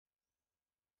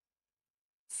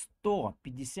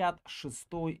156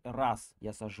 раз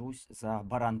я сажусь за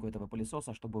баранку этого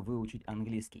пылесоса, чтобы выучить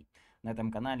английский. На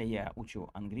этом канале я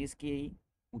учу английский,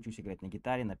 учусь играть на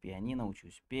гитаре, на пианино,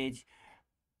 учусь петь.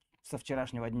 Со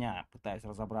вчерашнего дня пытаюсь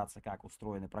разобраться, как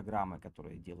устроены программы,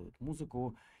 которые делают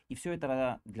музыку. И все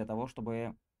это для того,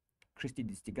 чтобы к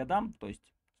 60 годам, то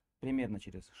есть примерно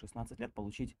через 16 лет,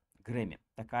 получить Грэмми.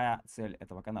 Такая цель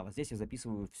этого канала. Здесь я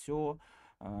записываю все,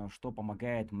 что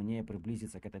помогает мне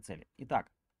приблизиться к этой цели.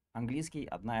 Итак, английский —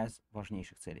 одна из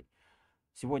важнейших целей.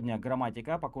 Сегодня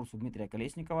грамматика по курсу Дмитрия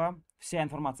Колесникова. Вся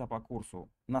информация по курсу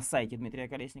на сайте Дмитрия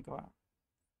Колесникова.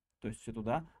 То есть все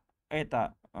туда.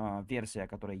 Эта версия,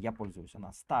 которой я пользуюсь,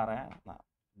 она старая, она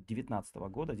 2019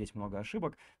 года, здесь много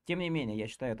ошибок. Тем не менее, я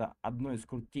считаю это одной из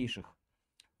крутейших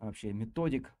вообще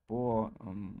методик по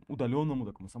удаленному,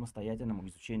 такому самостоятельному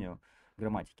изучению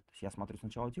грамматики. То есть я смотрю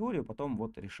сначала теорию, потом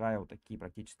вот решаю такие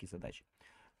практические задачи.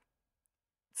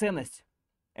 Ценность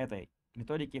этой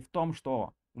методики в том,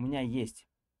 что у меня есть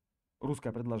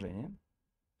русское предложение,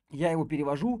 я его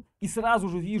перевожу и сразу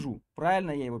же вижу,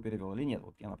 правильно я его перевел или нет.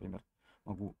 Вот я, например,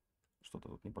 могу что-то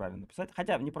тут неправильно написать.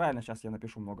 Хотя неправильно сейчас я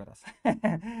напишу много раз.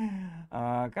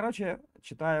 Короче,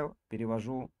 читаю,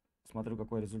 перевожу, смотрю,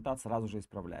 какой результат, сразу же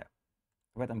исправляю.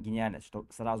 В этом гениальность, что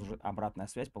сразу же обратная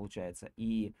связь получается,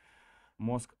 и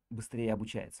мозг быстрее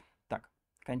обучается. Так,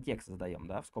 контекст задаем,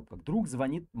 да, в скобках. Друг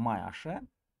звонит Маше,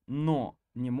 но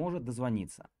не может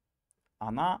дозвониться.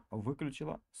 Она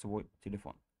выключила свой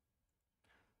телефон.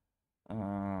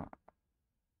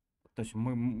 То есть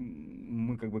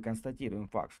мы как бы констатируем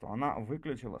факт, что она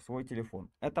выключила свой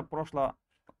телефон. Это прошлое.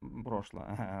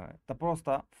 Это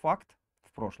просто факт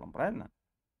в прошлом, правильно?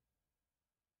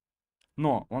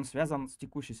 Но он связан с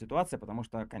текущей ситуацией, потому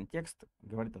что контекст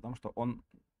говорит о том, что он,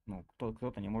 ну,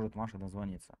 кто-то не может Маше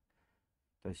дозвониться.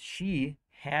 То есть she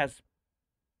has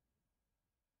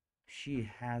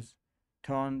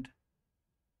turned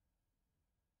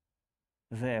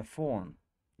the phone.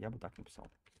 Я бы так написал.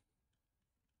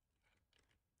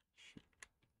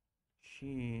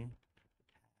 She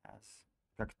has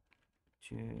как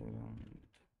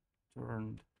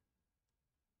turned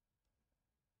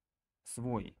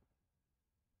свой,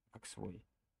 как свой.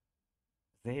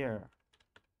 Their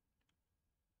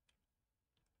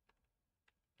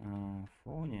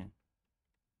фоне.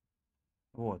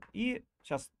 Вот. И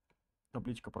сейчас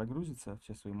табличка прогрузится,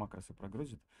 все свои макросы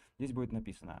прогрузит. Здесь будет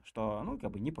написано, что, ну,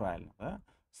 как бы неправильно, да?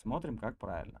 Смотрим, как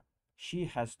правильно. She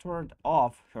has turned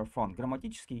off her phone.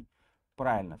 Грамматически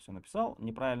правильно все написал,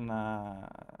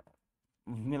 неправильно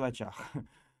в мелочах.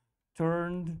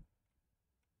 Turned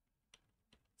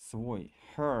свой,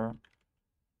 her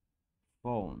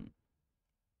phone.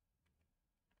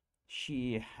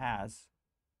 She has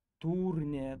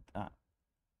turned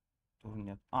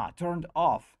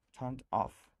off.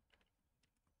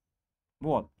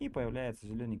 Вот, и появляется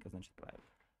зелененькое, значит, правильно.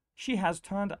 She has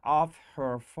turned off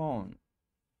her phone.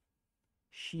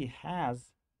 She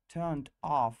has turned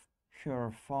off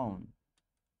her phone.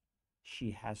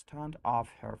 She has turned off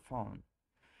her phone.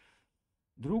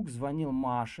 Друг звонил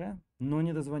Маше, но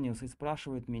не дозвонился и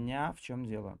спрашивает меня, в чем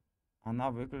дело.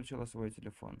 Она выключила свой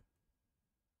телефон.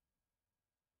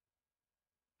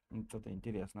 Вот это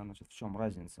интересно, значит, в чем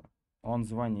разница? Он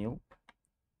звонил.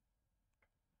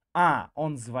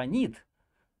 Он звонит,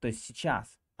 то есть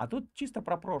сейчас. А тут чисто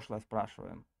про прошлое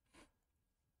спрашиваем.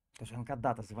 То есть он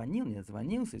когда-то звонил, не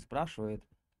дозвонился и спрашивает.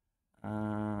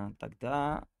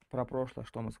 Тогда про прошлое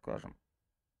что мы скажем?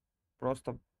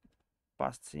 Просто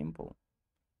past simple.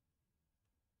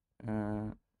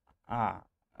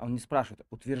 Он не спрашивает,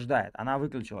 утверждает. Она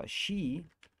выключила. She,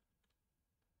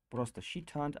 просто she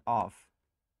turned off.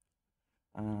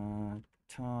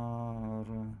 Turned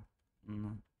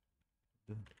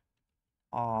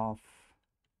off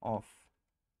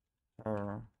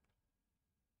her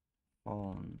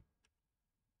phone.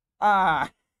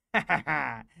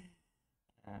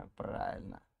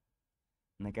 Правильно.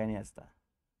 Наконец-то.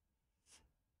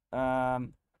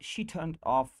 She turned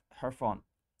off her phone.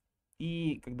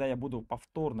 И когда я буду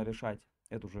повторно решать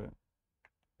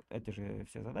эти же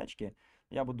все задачки,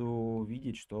 я буду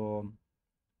видеть, что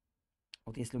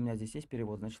вот если у меня здесь есть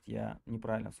перевод, значит я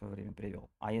неправильно в свое время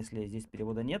перевел. А если здесь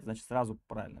перевода нет, значит сразу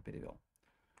правильно перевел.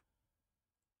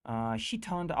 She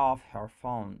turned off her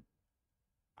phone.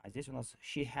 А здесь у нас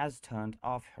she has turned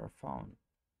off her phone.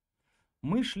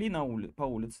 Мы шли по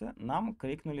улице, нам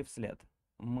крикнули вслед.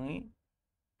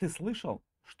 Ты слышал,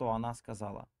 что она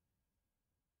сказала?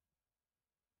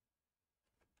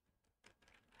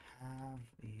 Have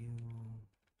you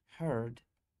heard?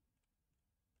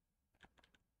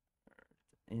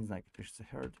 Я не знаю, как пишется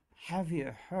heard. Have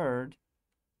you heard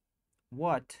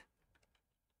what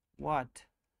What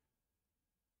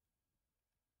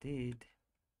did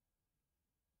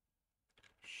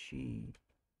she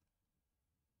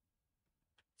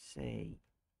say?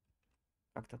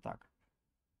 Как-то так.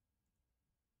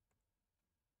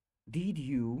 Did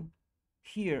you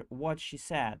hear what she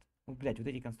said? Ну, блядь, вот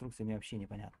эти конструкции мне вообще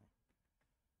непонятны.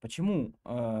 Почему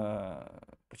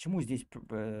здесь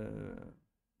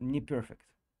не perfect?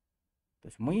 То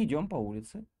есть мы идем по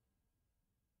улице.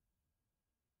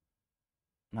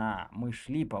 Мы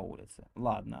шли по улице.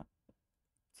 Ладно,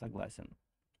 согласен.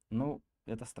 Ну,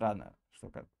 это странно.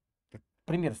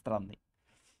 Пример странный.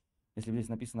 Если бы здесь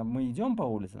написано «мы идем по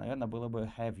улице», наверное, было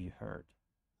бы «have you heard?».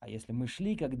 А если мы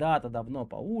шли когда-то давно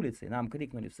по улице, и нам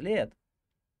крикнули вслед,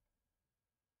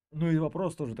 ну и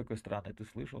вопрос тоже такой странный. Ты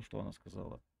слышал, что она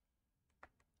сказала?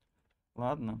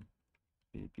 Ладно,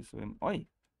 переписываем. Ой,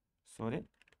 сори.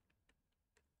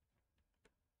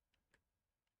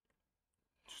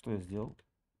 Что я сделал?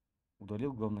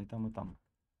 Удалил, главное, и там, и там.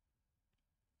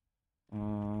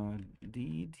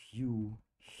 Did you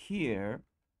hear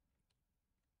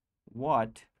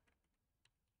what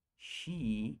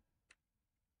she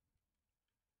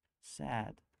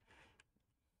said?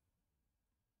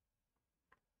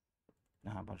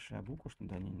 Большая буква, что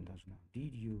да, не должна.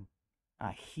 Did you...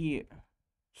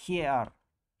 Hear.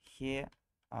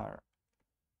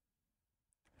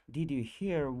 Did you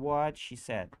hear what she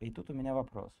said? И тут у меня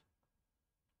вопрос.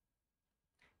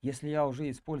 Если я уже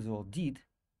использовал did,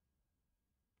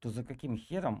 то за каким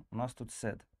хером у нас тут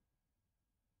said?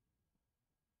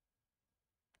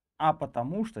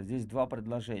 Потому что здесь два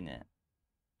предложения.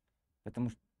 Потому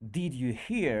что did you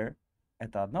hear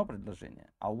это одно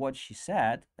предложение, а what she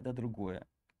said это другое.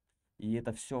 И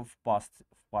это все в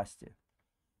пасте.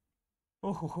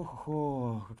 Ох,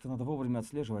 как-то надо вовремя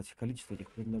отслеживать количество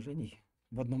этих предложений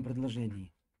в одном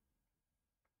предложении.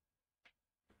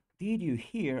 Did you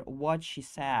hear what she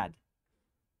said?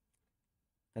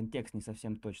 Контекст не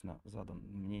совсем точно задан,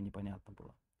 мне непонятно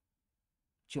было.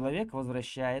 Человек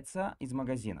возвращается из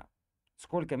магазина.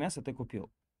 Сколько мяса ты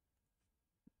купил?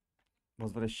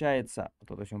 Возвращается,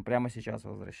 то есть он прямо сейчас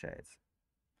возвращается.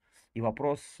 И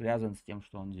вопрос связан с тем,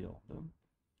 что он делал. Да?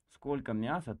 Сколько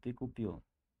мяса ты купил?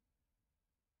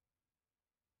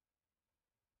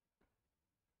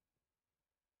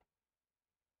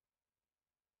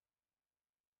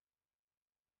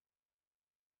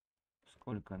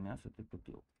 Сколько мяса ты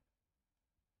купил?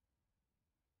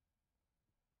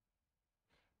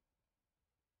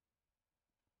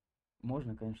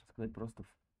 Можно, конечно, сказать просто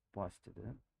в пасте,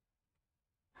 да?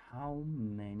 How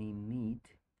many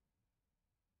meat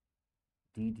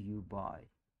did you buy?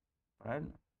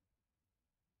 Правильно?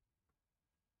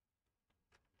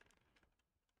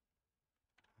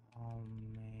 How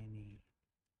many...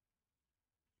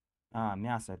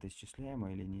 мясо это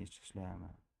исчисляемое или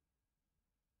неисчисляемое?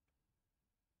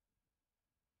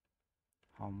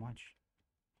 How much?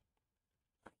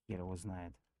 Хер его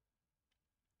знает.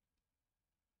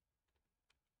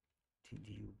 Did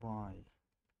you buy?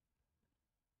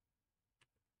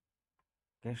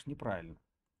 Конечно, неправильно.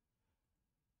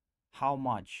 How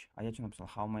much? А я что написал?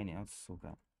 How many? Вот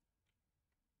сука.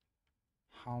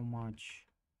 How much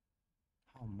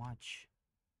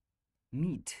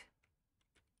meat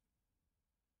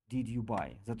did you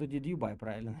buy? Зато did you buy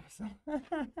правильно написал.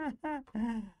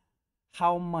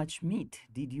 How much meat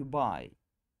did you buy?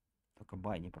 Только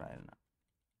buy неправильно.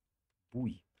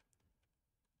 Буй.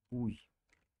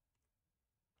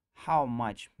 How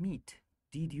much meat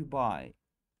did you buy?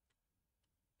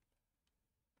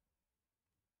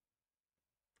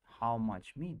 How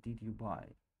much meat did you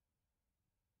buy?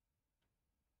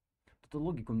 Тут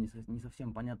логику мне не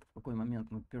совсем понятно, в какой момент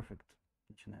мы perfect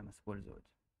начинаем использовать.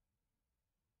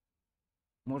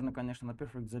 Можно, конечно, на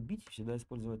perfect забить и всегда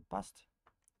использовать past.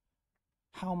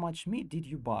 How much meat did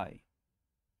you buy?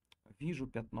 Вижу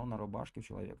пятно на рубашке у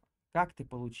человека. Как ты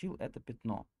получил это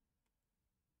пятно?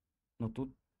 Но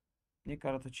тут, мне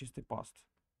кажется, чистый past.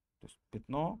 То есть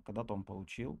пятно когда-то он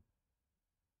получил.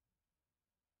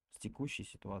 С текущей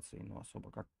ситуацией, но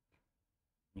особо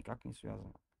никак не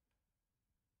связано.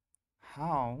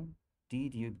 How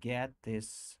did you get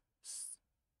this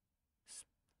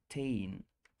stain?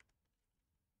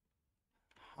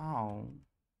 How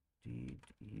did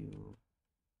you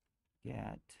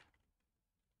get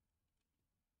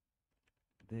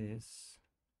this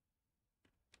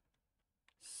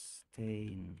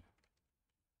stain?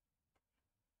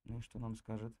 Ну и что нам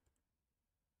скажет?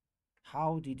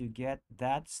 How did you get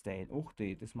that stain? Ух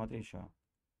ты смотри что.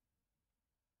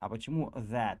 А почему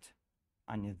that,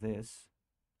 а не this?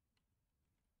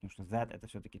 Потому что that это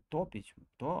все-таки то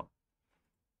пятно,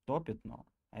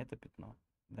 а это пятно.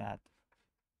 That.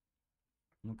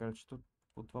 Ну, короче, тут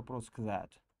вопрос к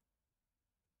that.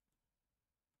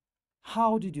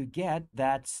 How did you get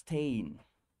that stain?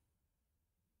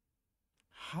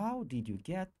 How did you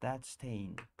get that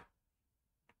stain?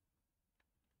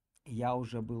 Я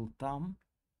уже был там.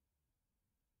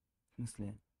 В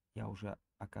смысле, я уже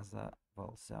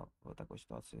оказывался в такой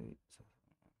ситуации.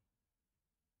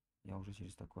 Я уже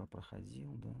через такое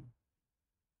проходил, да.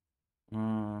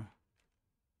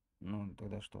 Ну,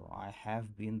 тогда что? I have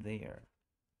been there.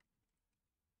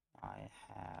 I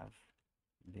have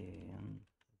been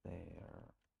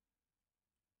there.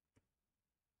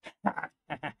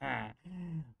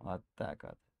 Вот так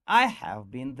вот. I have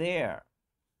been there.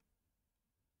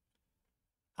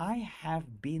 I have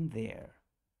been there.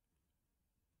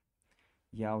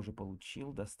 Я уже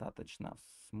получил достаточно. В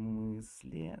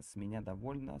смысле, с меня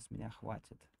довольно, с меня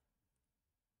хватит.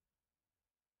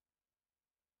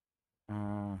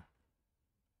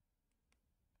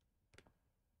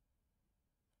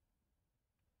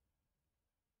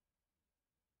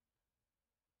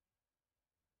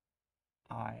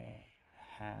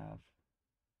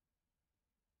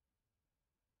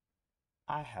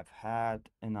 I have had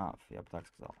enough. Я бы так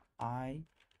сказал. I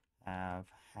have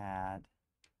had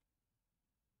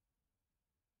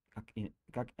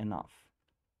как enough.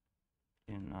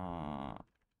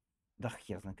 Да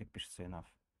хер знает, как пишется enough.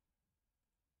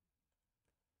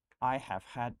 I have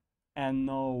had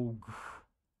enough.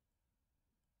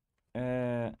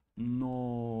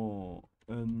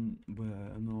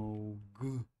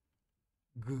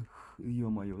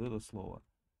 Ё-моё, вот это слово.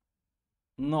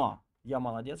 Но я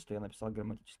молодец, что я написал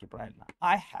грамматически правильно.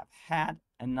 I have had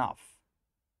enough.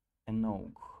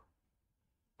 Enough.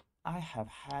 I have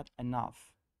had enough.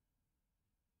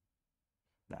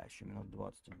 Да, еще минут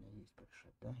 20 у меня есть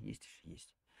порешать, да?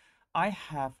 Есть. I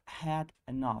have had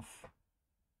enough.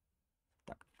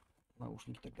 Так,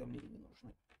 наушники тогда мне не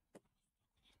нужны.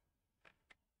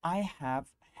 I have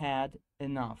had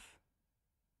enough.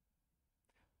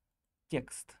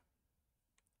 Текст.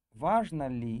 Важно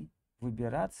ли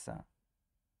выбираться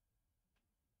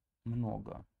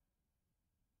много?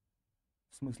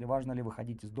 В смысле, важно ли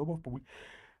выходить из дома в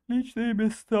публичные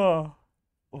места?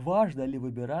 Важно ли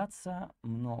выбираться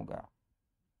много?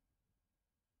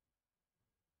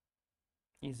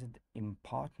 Is it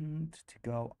important to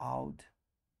go out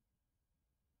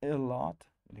a lot?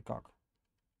 Или как?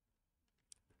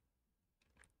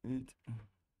 It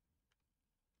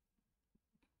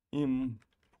important,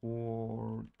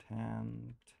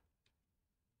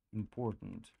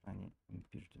 а не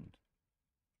important.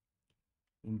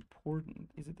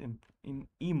 Important. Is it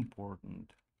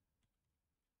important?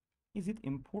 Is it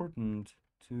important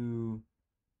to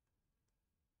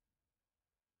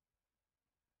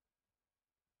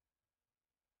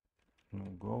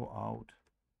go out?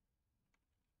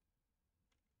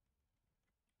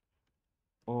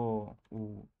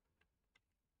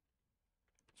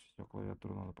 Все,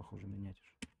 клавиатуру надо, похоже, менять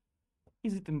уже.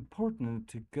 Is it important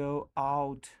to go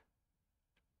out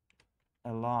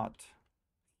a lot?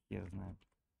 Я знаю.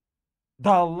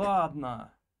 Да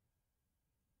ладно!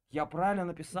 Я правильно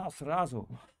написал сразу.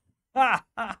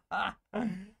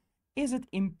 Is it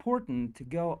important to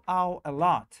go out a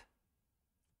lot?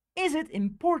 Is it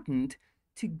important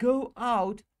to go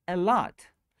out a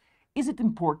lot? Is it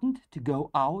important to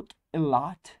go out a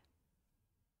lot?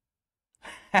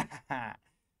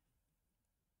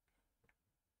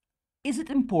 Is it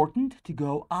important to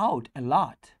go out a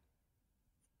lot?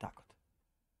 Так вот.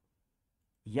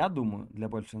 Я думаю, для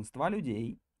большинства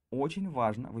людей очень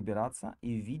важно выбираться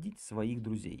и видеть своих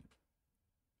друзей.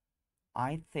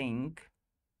 I think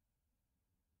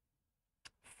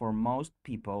for most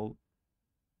people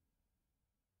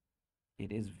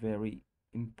it is very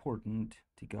important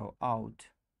to go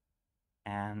out,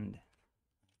 and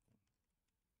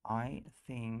I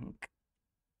think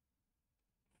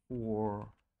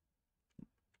for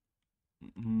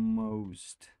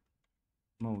most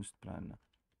правильно,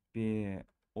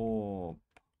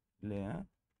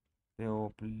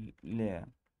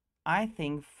 I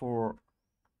think for,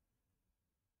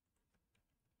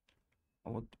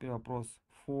 вот теперь вопрос,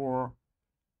 for,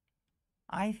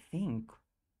 I think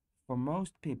for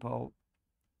most people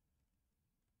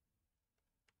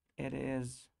it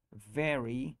is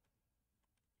very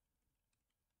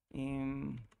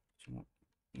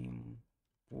important.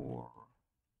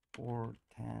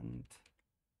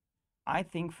 I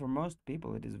think for most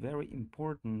people it is very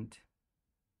important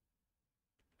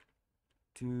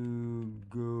to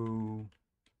go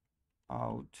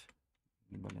out,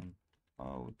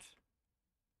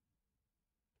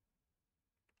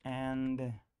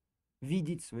 and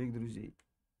видеть своих друзей.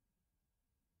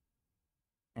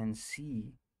 and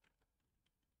see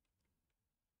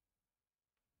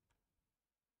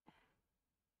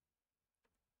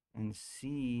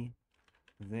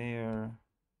their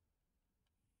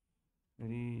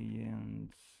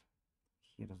friends.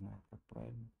 Хер знает, как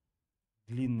правильно.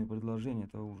 Длинное предложение —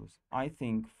 это ужас. I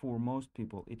think for most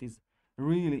people it is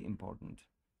really important.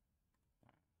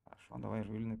 Хорошо, давай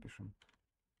really напишем.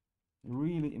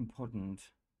 Really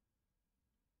important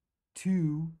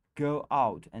to go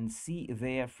out and see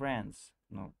their friends.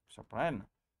 Ну, все правильно.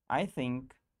 I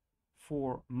think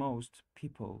for most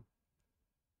people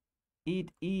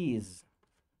it is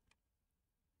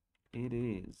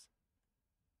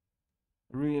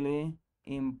really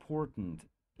important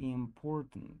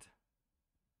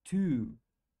to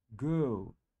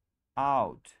go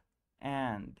out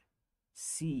and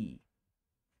see.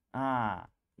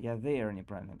 Я there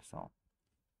неправильно написал.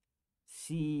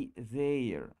 See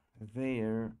their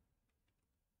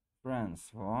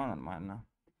friends. О, нормально.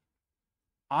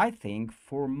 I think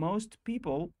for most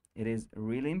people it is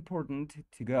really important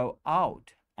to go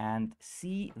out and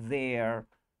see their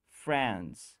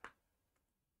friends.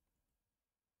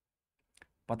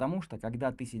 Потому что,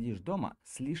 когда ты сидишь дома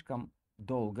слишком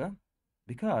долго,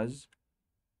 because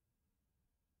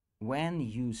when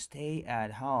you stay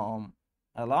at home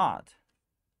a lot,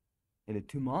 или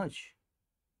too much,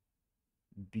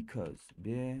 because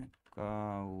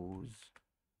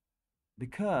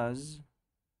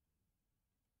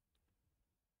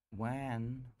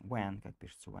when, как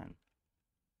пишется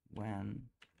when,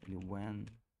 или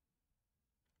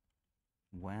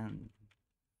when,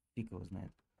 фиг его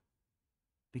знает.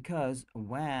 Because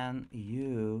when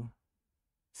you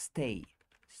stay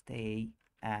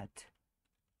at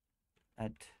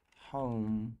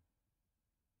home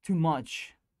too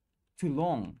much, too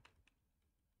long,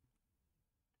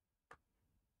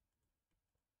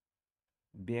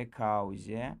 because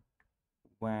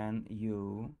when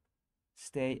you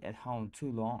stay at home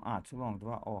too long, too long,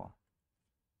 два о.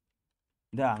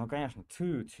 Да, ну конечно,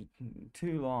 too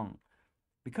long.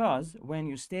 Because when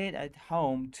you stayed at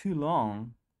home too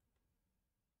long,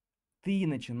 ты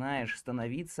начинаешь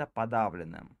становиться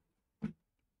подавленным.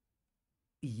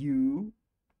 You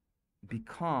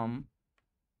become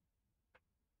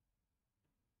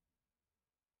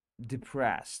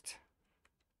depressed.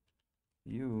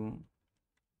 You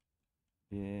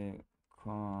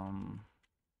become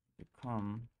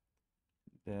depressed.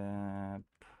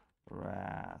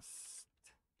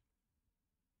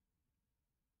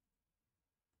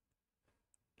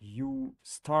 You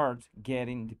start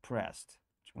getting depressed.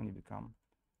 When you become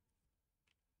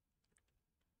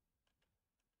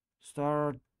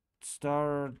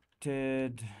started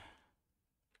getting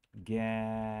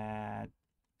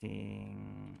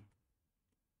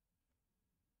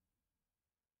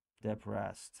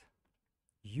depressed.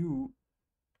 You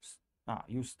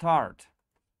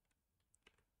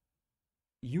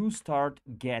start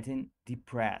getting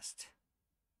depressed.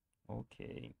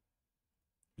 Okay.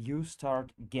 You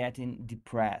start getting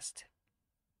depressed.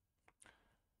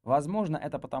 Возможно,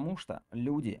 это потому, что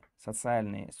люди —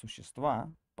 социальные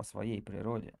существа по своей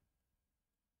природе.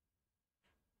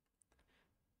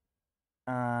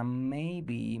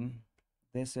 Maybe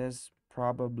this is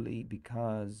probably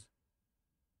because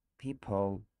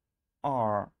people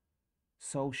are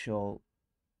social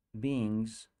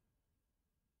beings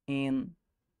in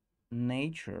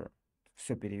nature.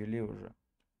 Все перевели уже.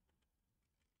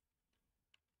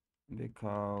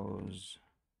 Because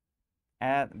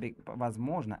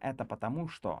возможно, это потому,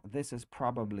 что this is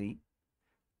probably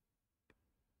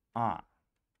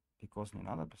because не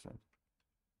надо писать.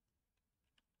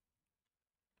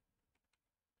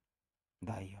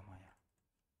 Да, ё-моё.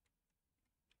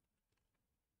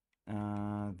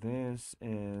 This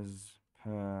is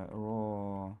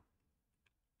probably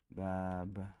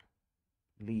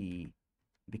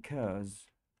because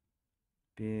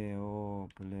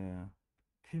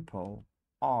people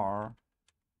are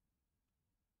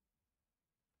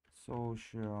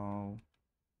social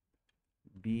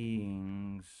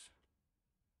beings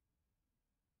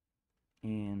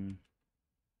in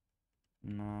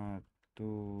nature.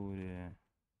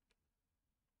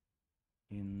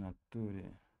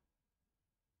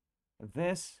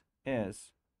 This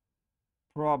is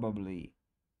probably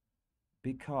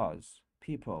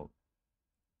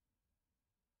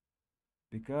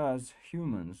because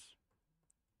humans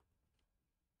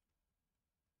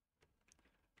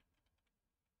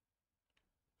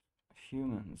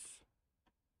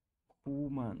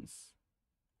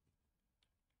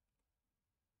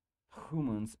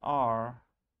are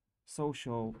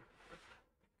social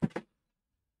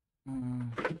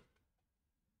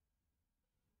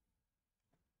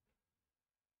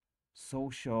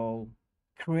social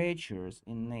creatures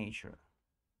in nature.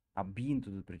 А being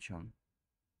тут при чем?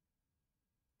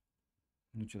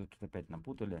 Ну, что-то тут опять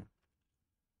напутали.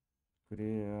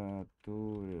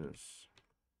 Creatures.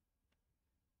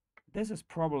 This is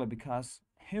probably because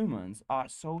humans are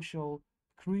social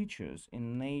creatures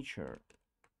in nature.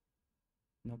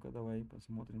 Ну-ка, давай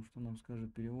посмотрим, что нам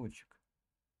скажет переводчик.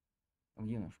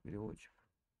 Где наш переводчик?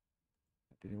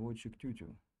 Переводчик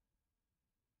Тютю.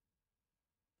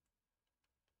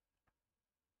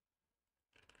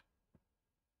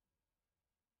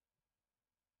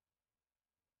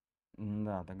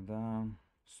 Да, тогда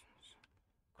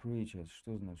creatures,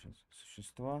 что значит?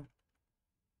 Существа?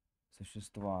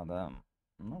 Существа, да.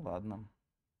 Ну ладно.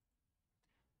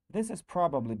 This is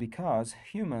probably because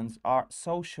humans are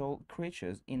social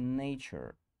creatures in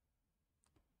nature.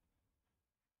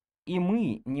 И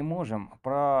мы не можем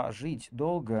прожить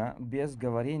долго без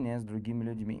говорения с другими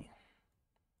людьми.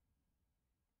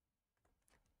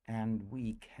 And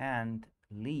we can't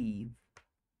live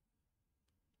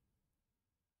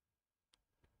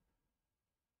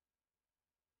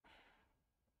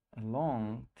a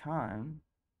long time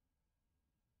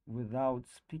without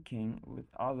speaking with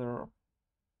other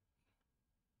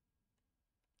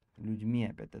людьми.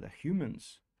 Опять это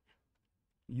humans.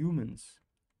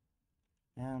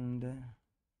 And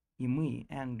и мы,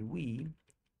 and we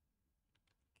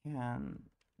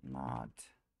cannot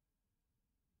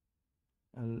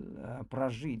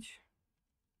прожить,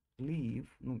 live,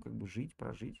 ну как бы жить,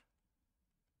 прожить.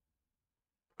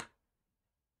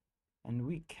 And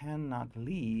we cannot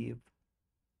live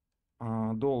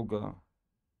долго,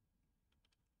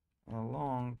 a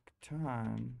long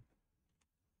time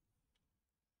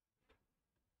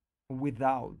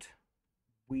without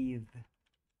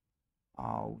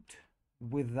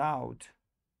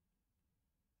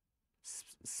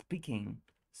speaking,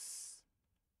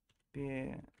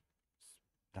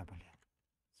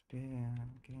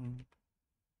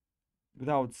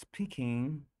 without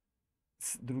speaking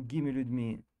с другими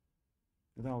людьми,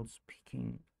 without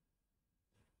speaking.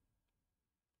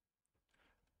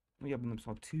 Ну, я бы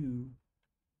написал to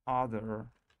other,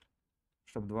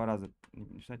 чтобы два раза не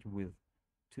писать with,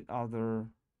 to other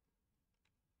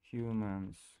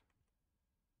humans.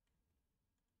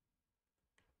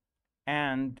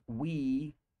 And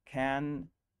we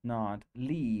cannot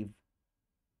live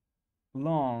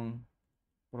long,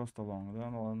 просто long, да,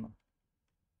 ну ладно.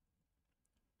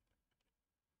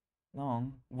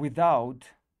 Long,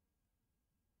 without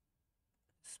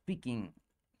speaking.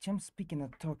 Чем speaking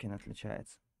от talking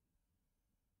отличается?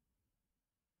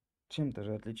 Чем-то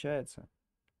же отличается.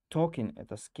 Talking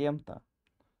это с кем-то,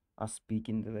 а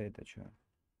speaking тогда это что?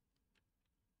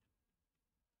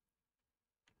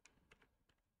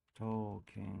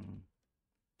 Talking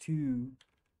to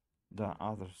the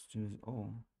others. To,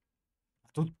 oh.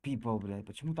 Тут people, блядь.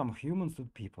 Почему там humans,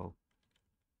 тут people?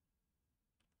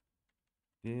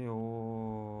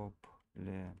 People.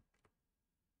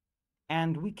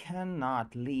 And we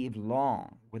cannot live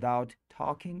long without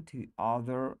talking to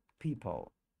other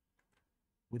people.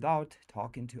 Without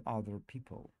talking to other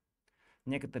people.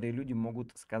 Некоторые люди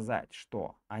могут сказать,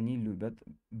 что они любят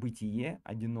бытие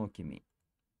одинокими.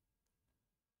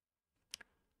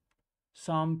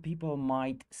 Some people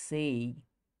might say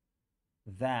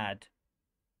that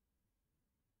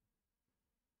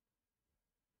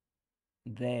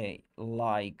they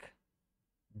like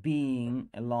being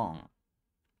alone.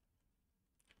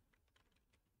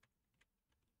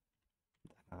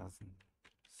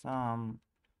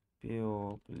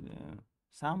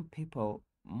 Some people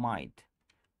might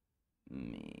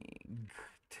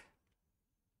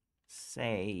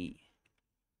say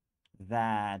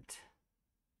that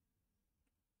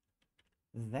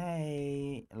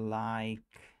they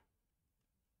like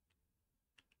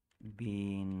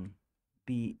being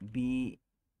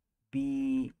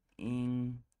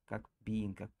как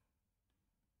being, как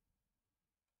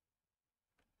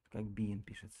being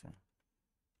пишется.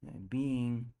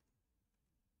 Being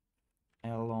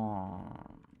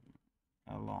alone.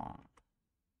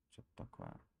 Что-то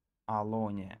такое.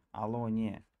 Алоне,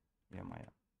 где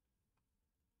моя?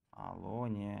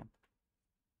 Алоне.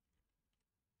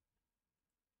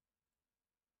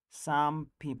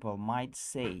 Some people might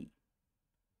say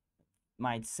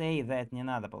that не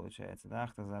надо, получается, да,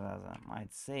 ах ты зараза.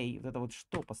 Might say, вот это вот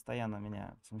что постоянно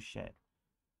меня смущает.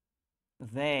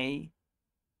 They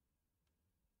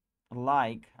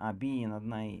like, being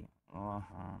одна и.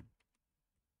 Ага.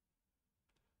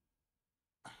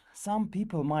 Some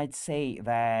people might say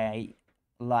they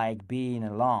like being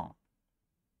alone.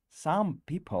 Some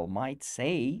people might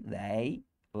say they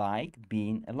like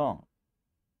being alone.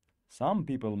 Some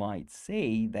people might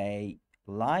say they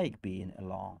like being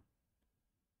alone.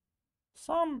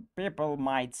 Some people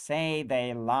might say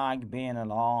they like being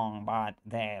alone, but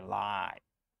they lie.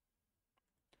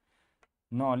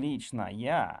 Но лично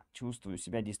я чувствую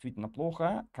себя действительно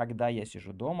плохо, когда я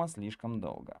сижу дома слишком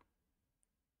долго.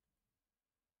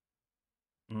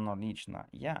 Но лично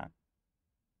я.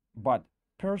 But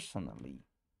personally,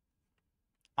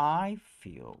 I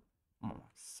feel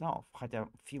myself. Хотя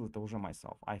feel это уже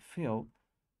myself. I feel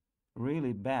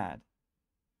really bad.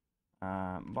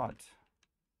 But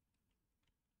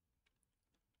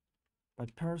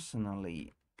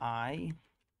personally, I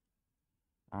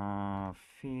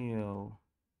feel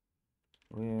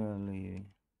really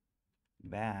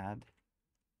bad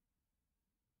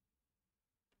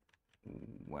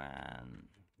when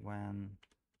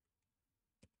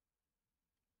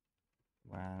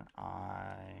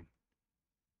I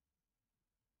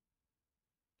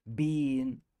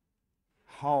being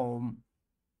home,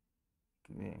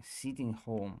 sitting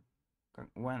home,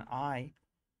 when I,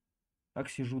 как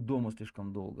сижу дома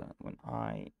слишком долго, when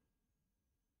I,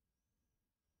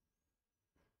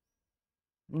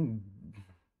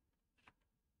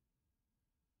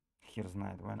 хер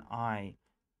знает, when I,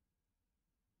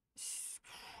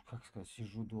 как сказать,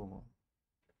 сижу дома.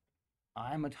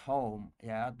 I'm at home,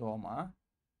 я дома.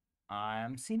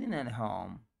 I'm sitting at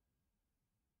home.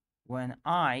 When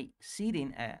I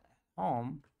sitting at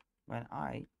home, when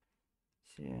I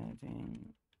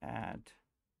sitting at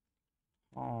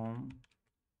home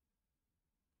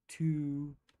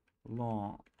too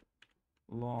long,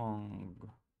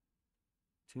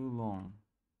 too long.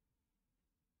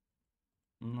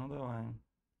 Ну давай.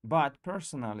 But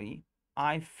personally,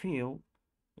 I feel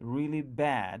really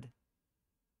bad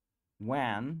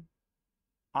when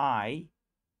I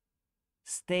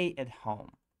stay at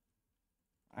home.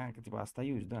 Типа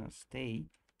остаюсь, да? Stay.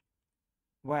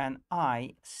 When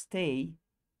I stay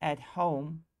at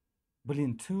home.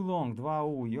 Блин, too long. 2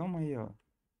 У, ё-моё.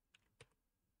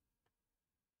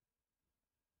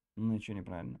 Ну, ничего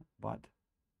неправильно. But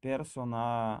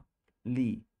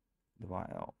personally. 2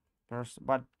 Л.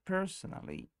 But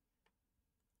personally,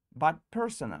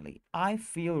 I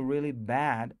feel really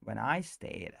bad when I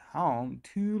stay at home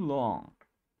too long.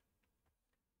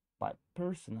 But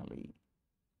personally,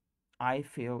 I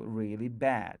feel really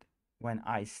bad when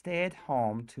I stay at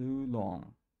home too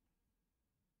long.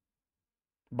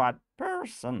 But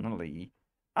personally,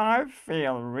 I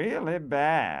feel really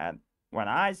bad when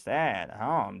I stay at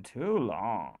home too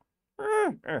long.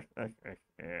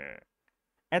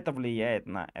 Это влияет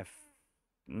на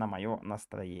мое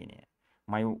настроение,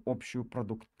 мою общую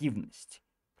продуктивность.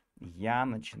 Я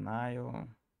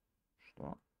начинаю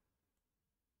что?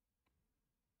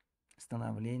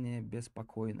 Становление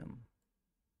беспокойным.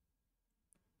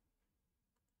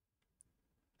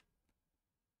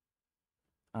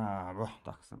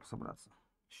 Так, собраться.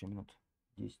 Еще минут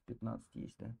 10-15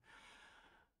 есть, да?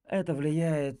 Это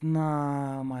влияет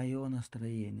на мое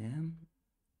настроение.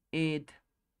 It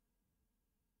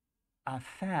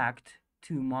affect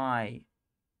to my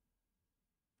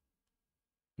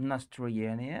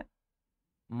настроение,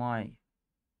 my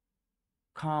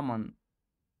common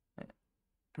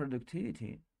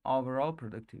productivity, overall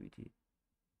productivity.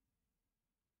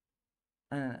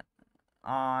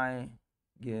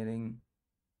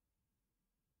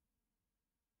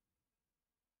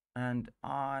 And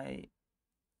I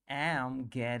am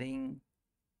getting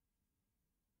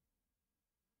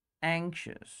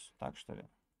anxious. Так что ли?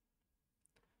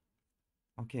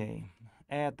 Окей.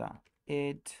 Это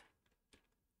it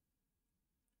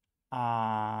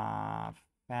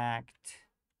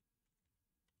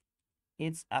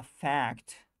it's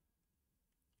affect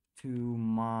to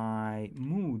my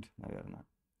mood, наверное.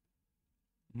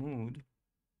 Mood.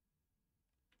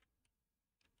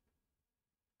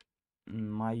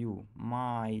 Мою.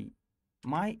 My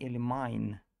или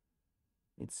mine?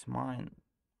 It's mine.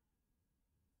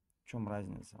 В чем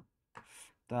разница?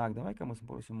 Так, давай-ка мы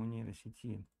спросим у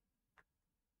нейросети.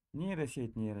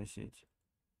 Нейросеть.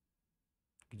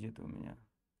 Где ты у меня?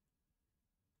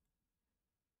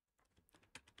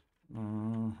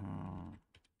 Ага.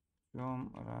 В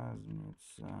чем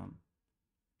разница?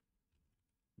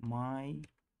 My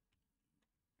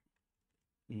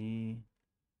и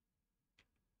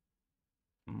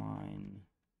mine.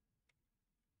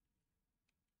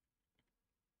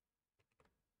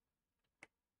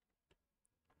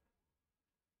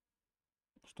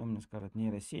 Что мне скажет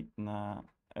нейросеть на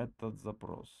этот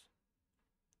запрос?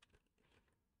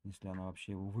 Если она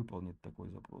вообще его выполнит, такой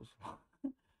запрос.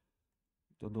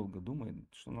 Кто долго думает,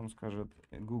 что нам скажет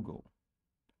Google.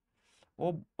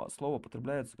 слова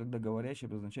употребляются, когда говорящий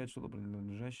обозначает что-то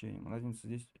принадлежащее им. Разница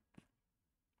здесь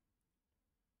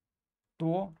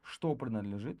то, что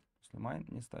принадлежит, если mine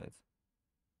не ставится.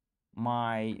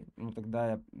 My, ну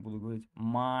тогда я буду говорить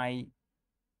my,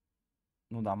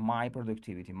 ну да, my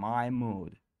productivity, my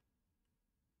mood,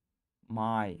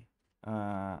 my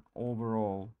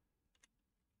overall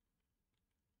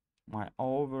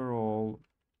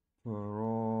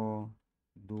productivity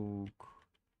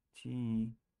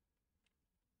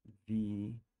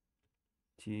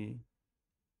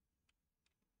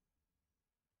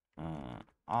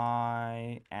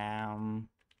I am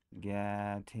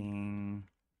getting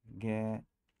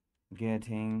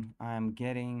an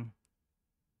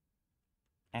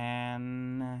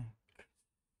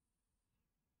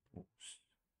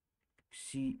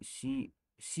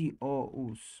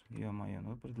COUS. Ё-моё,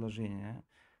 ну предложение.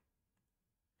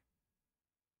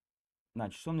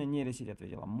 Значит, что мне нейросеть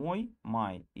ответила? Мой,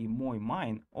 my и мой,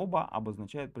 mine оба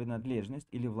обозначают принадлежность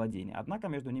или владение. Однако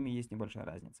между ними есть небольшая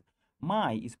разница.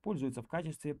 My используется в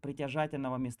качестве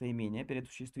притяжательного местоимения перед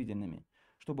существительными,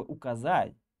 чтобы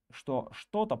указать, что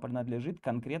что-то принадлежит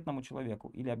конкретному человеку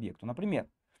или объекту. Например,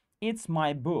 it's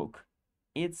my book,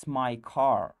 it's my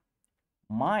car.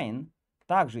 Mine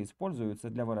также используется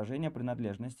для выражения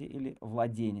принадлежности или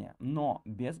владения, но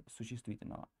без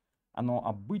существительного. Оно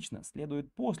обычно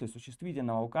следует после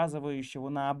существительного, указывающего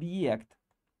на объект,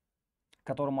 к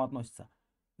которому относится.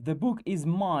 The book is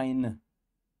mine.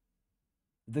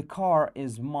 The car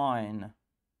is mine.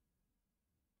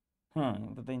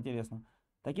 Вот это интересно.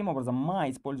 Таким образом, my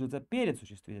используется перед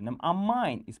существительным, а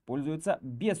mine используется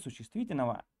без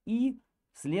существительного и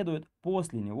следует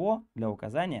после него для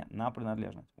указания на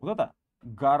принадлежность. Вот это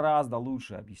гораздо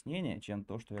лучшее объяснение, чем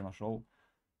то, что я нашел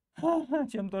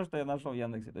в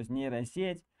Яндексе. То есть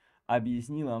нейросеть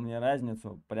объяснила мне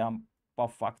разницу прям по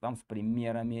фактам с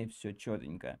примерами, все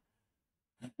четенько.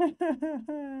 Вот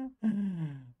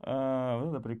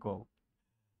это прикол.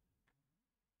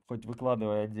 Хоть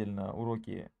выкладывая отдельно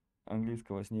уроки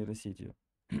английского с нейросетью.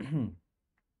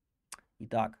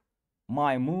 Итак,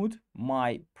 my mood,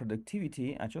 my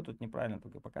productivity. А что тут неправильно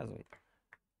только показывает?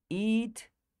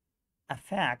 It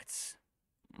affects.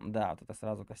 Да, вот это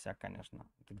сразу косяк, конечно.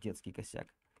 Это детский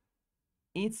косяк.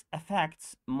 It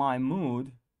affects my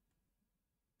mood.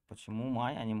 Почему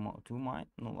my, а не to my?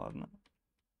 Ну ладно.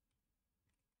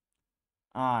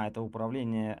 Это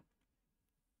управление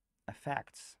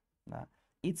affects. Да.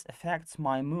 It affects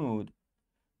my mood,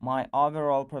 my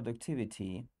overall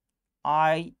productivity.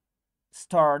 I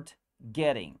start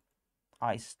getting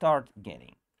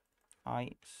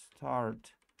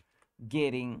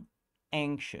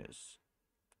anxious.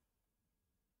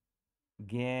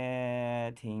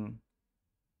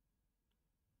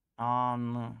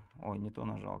 Ой, не то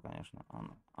нажал, конечно.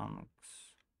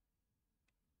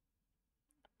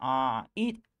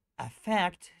 It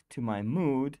affects to my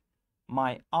mood,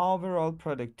 my overall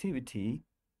productivity.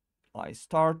 I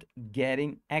start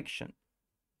getting anxious.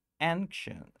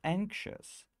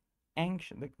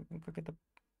 Да, как это?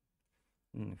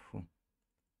 Фу.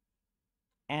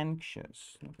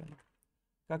 Anxious.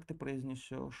 Как ты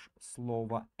произнесешь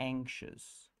слово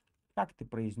anxious? Как ты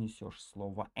произнесешь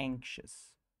слово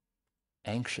anxious?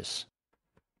 Anxious.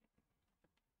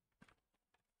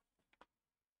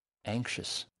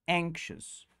 Anxious.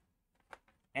 Anxious.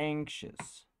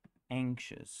 Anxious.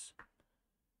 Anxious.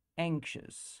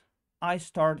 Anxious. I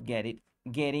start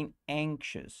getting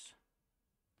anxious.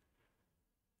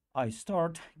 I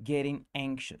start getting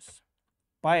anxious.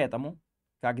 Поэтому,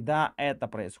 когда это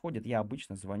происходит, я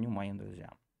обычно звоню моим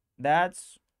друзьям.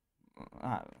 That's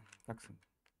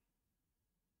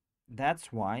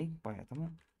why,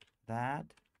 поэтому,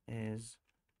 that is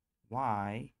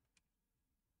why,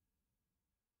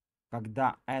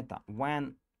 когда это,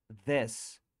 when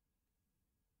this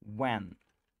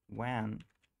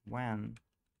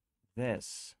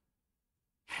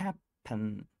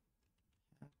happen,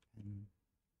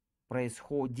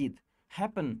 происходит,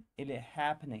 happen или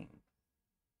happening,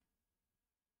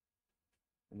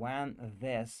 when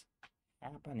this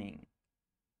happening,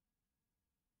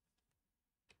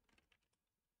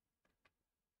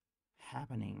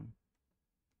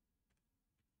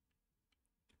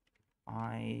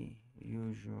 I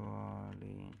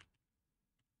usually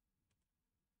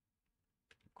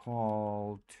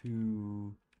call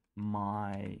to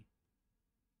my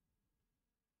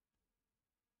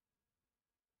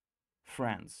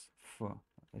friends.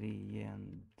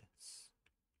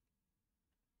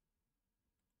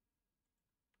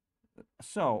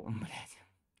 So,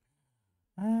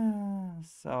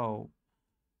 so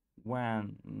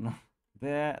when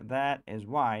that is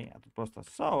why, а тут просто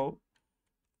so,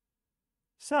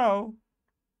 So,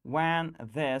 when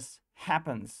this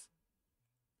happens.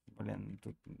 Блин,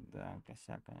 тут, да,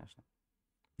 косяк, конечно.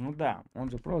 Ну да,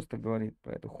 он же просто говорит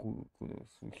про эту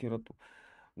хероту.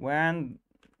 When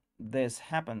this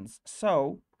happens.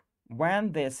 So,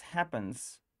 when this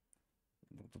happens.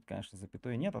 Тут, конечно,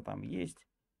 запятой нет, а там есть.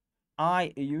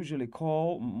 I usually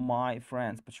call my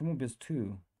friends. Почему без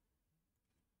to?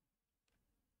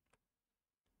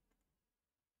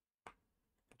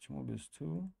 Почему без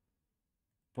to?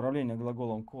 Управление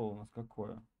глаголом call у нас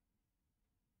какое?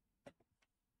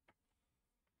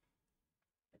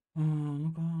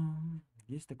 Ну-ка.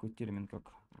 Есть такой термин,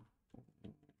 как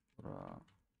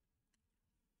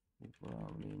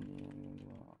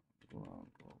управление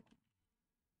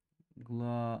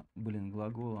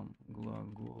глаголом.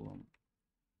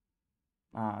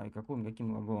 И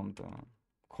каким глаголом-то?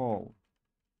 Call.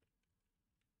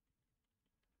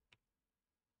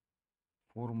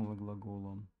 Формула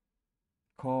глагола.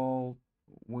 Call.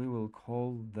 We will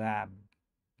call the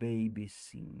baby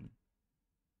soon.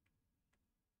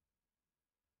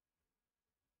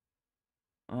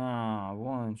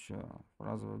 Вон что.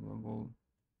 Фразовый глагол.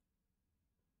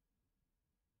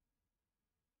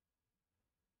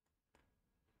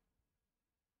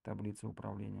 Таблица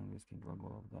управления английских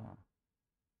глаголов, да.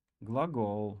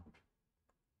 Глагол.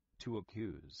 To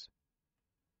accuse.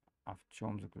 А в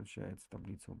чем заключается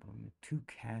таблица управления? To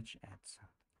catch at.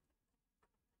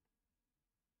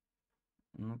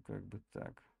 Ну, как бы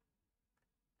так.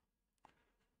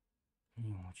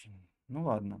 Не очень. Ну,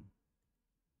 ладно.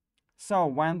 So,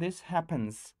 when this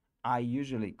happens, I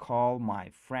usually call my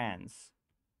friends.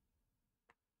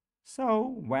 So,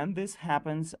 when this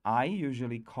happens, I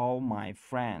usually call my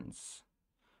friends.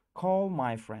 Call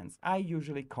my friends. I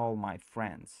usually call my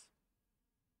friends.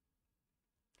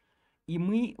 И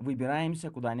мы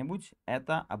выбираемся куда-нибудь.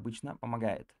 Это обычно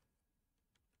помогает.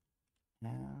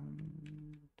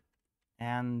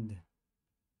 And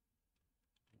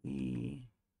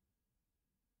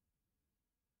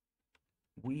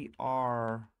we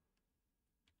are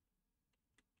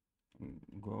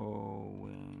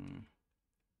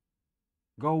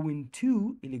going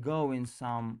to или going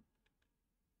somewhere.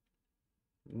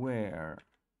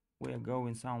 We are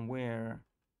going somewhere.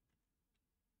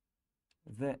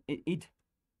 It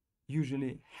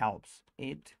usually helps.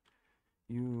 It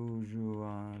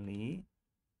usually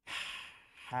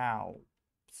helps.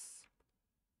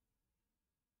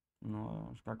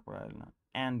 Ну, как правильно?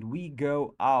 And we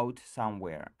go out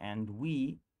somewhere. And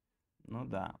we, ну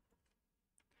да.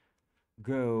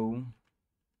 Go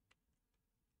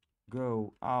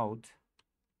out.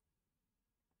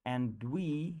 And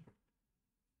we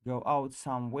go out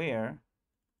somewhere.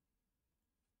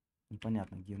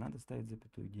 Непонятно, где надо ставить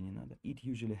запятую, где не надо. It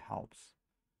usually helps.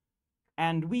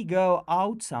 And we go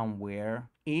out somewhere.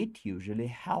 It usually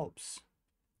helps.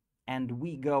 And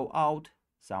we go out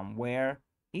somewhere.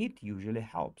 It usually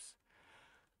helps.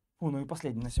 Ну и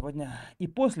последний на сегодня. И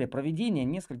после проведения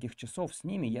нескольких часов с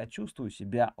ними я чувствую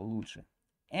себя лучше.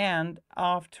 And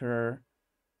after...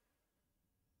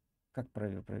 Как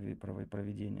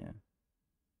проведение?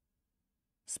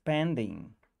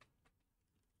 Spending.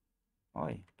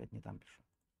 Ой, опять не там пишу.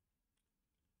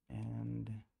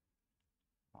 And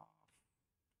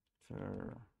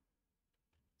after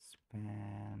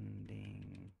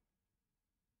spending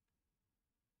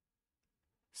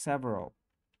several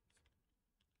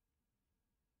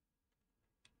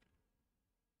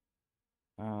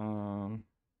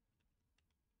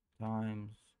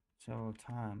several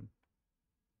times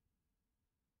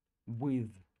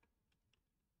with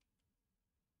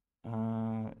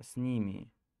с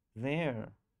ними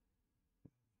there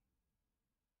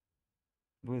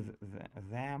with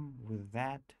them with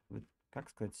that with как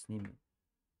сказать с ними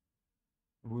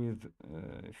with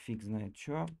фиг знает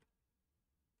что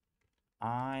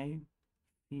I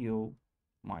feel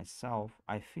myself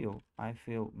I feel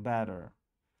better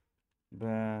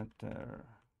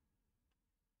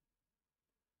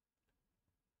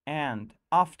and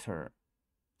after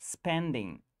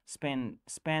spending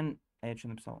я что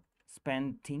написал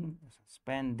spending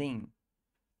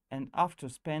and after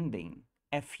spending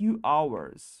a few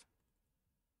hours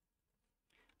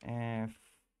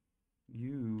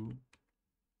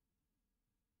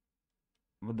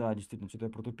да, действительно, что-то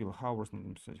я протупил. Hours надо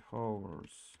написать.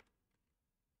 Hours.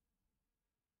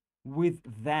 With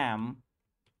them,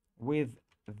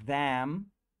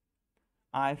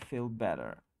 I feel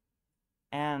better.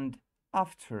 And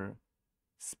after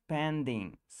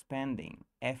spending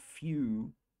a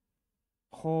few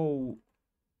whole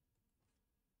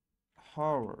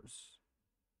hours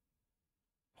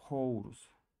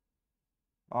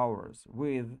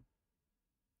with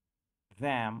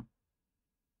them.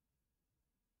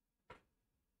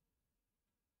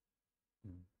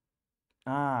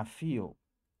 Feel.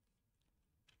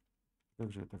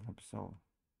 Как же я так написал?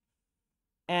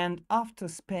 And after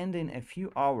spending a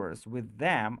few hours with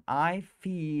them, I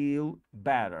feel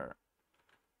better.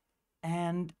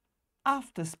 And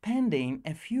after spending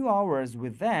a few hours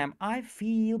with them, I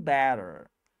feel better.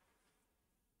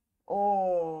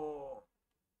 О,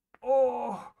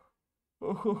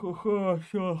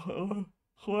 все,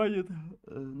 хватит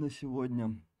на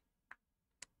сегодня.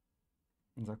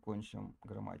 Закончим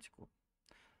грамматику.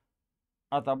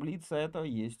 А таблица эта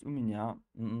есть у меня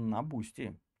на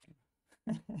Бусти.